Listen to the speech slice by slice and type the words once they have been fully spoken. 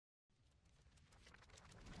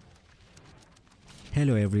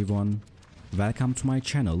Hello everyone, welcome to my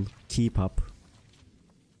channel, keep up.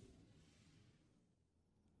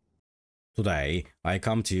 Today I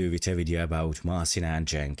come to you with a video about Mahassine and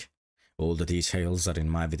Cenk. All the details are in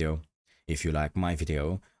my video. If you like my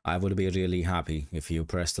video, I would be really happy if you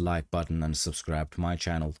press the like button and subscribe to my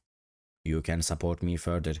channel. You can support me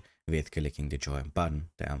further with clicking the join button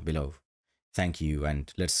down below. Thank you, and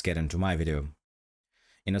let's get into my video.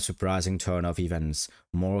 In a surprising turn of events,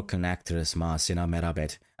 Moroccan actress Mahassine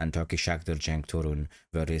Merabet and Turkish actor Cenk Torun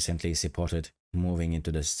were recently spotted moving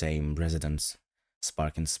into the same residence,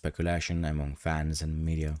 sparking speculation among fans and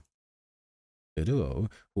media. The duo,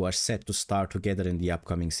 who are set to star together in the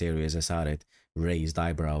upcoming series esaret, raised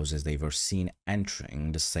eyebrows as they were seen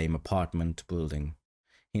entering the same apartment building,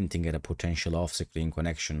 hinting at a potential off-screen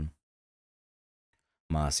connection.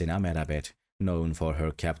 Mahassine Merabet, known for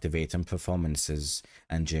her captivating performances,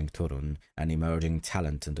 and Cenk Torun, an emerging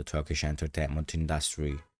talent in the Turkish entertainment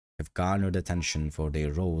industry, have garnered attention for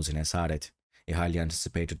their roles in esaret, a highly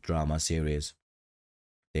anticipated drama series.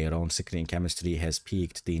 Their on-screen chemistry has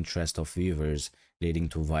piqued the interest of viewers, leading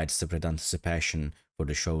to widespread anticipation for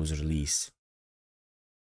the show's release.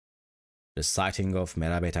 The sighting of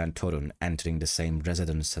Merabet and Torun entering the same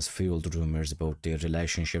residence has fueled rumors about their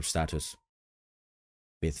relationship status,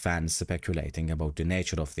 with fans speculating about the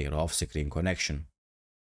nature of their off-screen connection.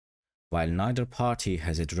 While neither party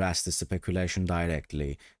has addressed the speculation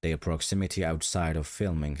directly, their proximity outside of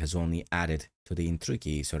filming has only added to the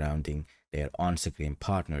intrigue surrounding their on-screen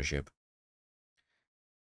partnership.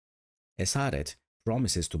 esaret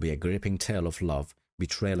promises to be a gripping tale of love,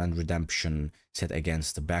 betrayal and redemption set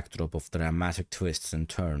against the backdrop of dramatic twists and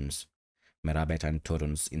turns. Merabet and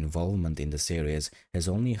Torun's involvement in the series has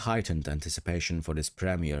only heightened anticipation for its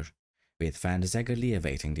premiere, with fans eagerly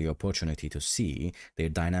awaiting the opportunity to see their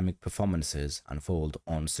dynamic performances unfold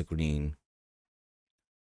on screen.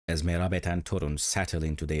 As Merabet and Torun settle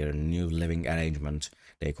into their new living arrangement,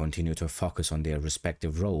 they continue to focus on their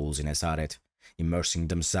respective roles in esaret, immersing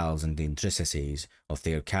themselves in the intricacies of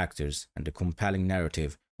their characters and the compelling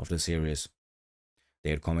narrative of the series.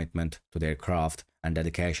 Their commitment to their craft and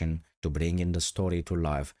dedication to bringing the story to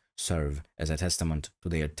life serve as a testament to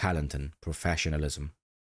their talent and professionalism.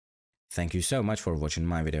 Thank you so much for watching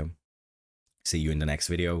my video. See you in the next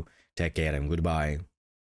video. Take care and goodbye.